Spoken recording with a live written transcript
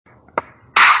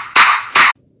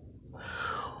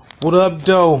What up,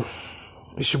 though?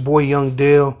 It's your boy Young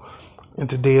Dale, and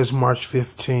today is March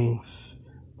 15th.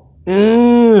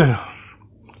 And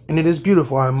it is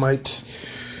beautiful, I might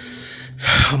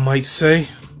say.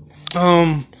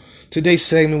 Today's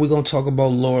segment we're gonna talk about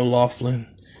Laura Loughlin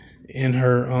and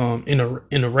her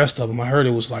in the rest of them. I heard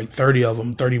it was like 30 of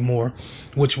them, 30 more,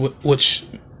 which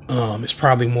is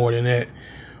probably more than that.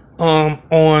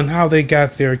 On how they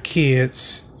got their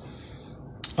kids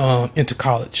into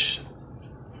college.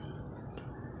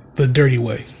 The dirty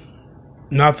way,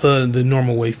 not the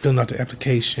normal way, filling out the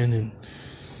application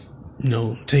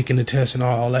and taking the test and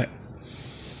all that.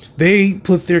 They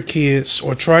put their kids,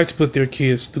 or tried to put their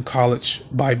kids, through college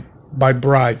by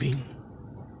bribing,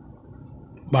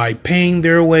 by paying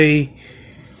their way,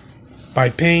 by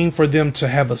paying for them to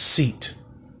have a seat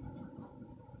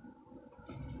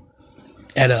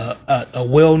at a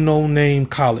well-known name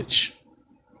college.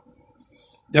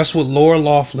 That's what Laura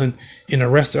Loughlin and the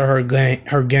rest of her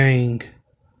gang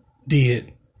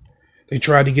did. They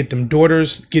tried to get them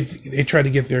daughters, they tried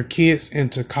to get their kids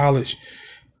into college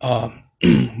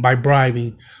by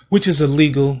bribing, which is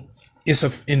illegal. It's a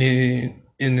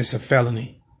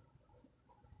felony,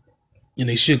 and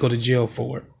they should go to jail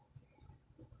for it.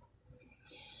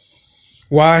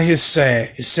 Why? It's sad.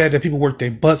 It's sad that people work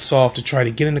their butts off to try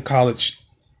to get into college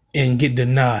and get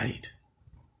denied.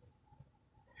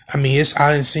 I mean,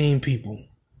 I done seen people,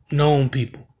 known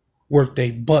people, work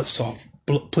their butts off,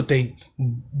 put their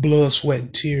blood, sweat,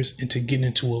 and tears into getting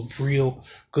into a real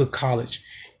good college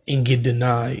and get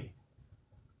denied.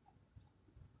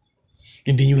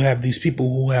 And then you have these people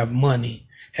who have money,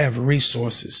 have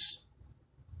resources.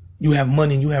 You have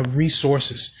money and you have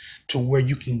resources to where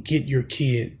you can get your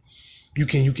kid. You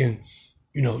can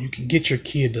get your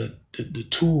kid the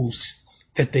tools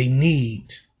that they need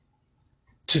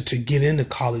to get into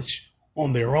college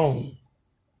on their own.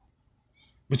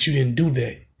 But you didn't do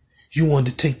that. You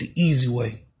wanted to take the easy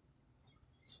way.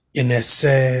 And that's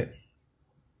sad.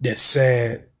 That's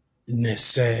sad. And that's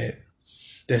sad.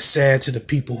 That's sad to the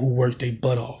people who worked their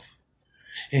butt off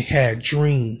and had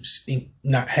dreams, and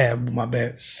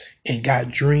and got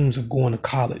dreams of going to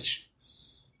college.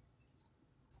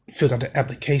 Filled out the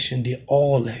application, did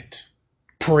all that.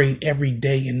 Prayed every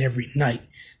day and every night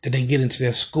that they get into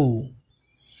their school,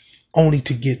 only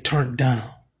to get turned down.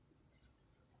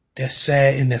 That's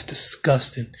sad, and that's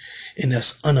disgusting, and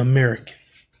that's un-American.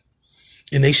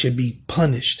 And they should be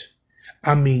punished.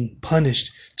 I mean,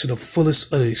 punished to the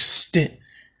fullest of the extent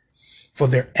for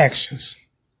their actions.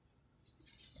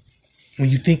 When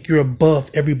you think you're above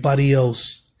everybody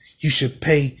else, you should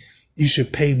pay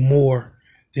more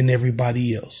than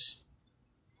everybody else.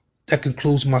 That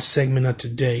concludes my segment of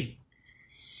today.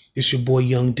 It's your boy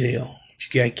Young Dale.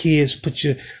 If you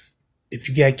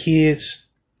got kids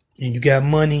and you got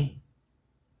money,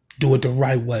 do it the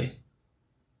right way.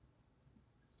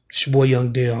 It's your boy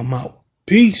Young Dale. I'm out.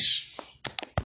 Peace.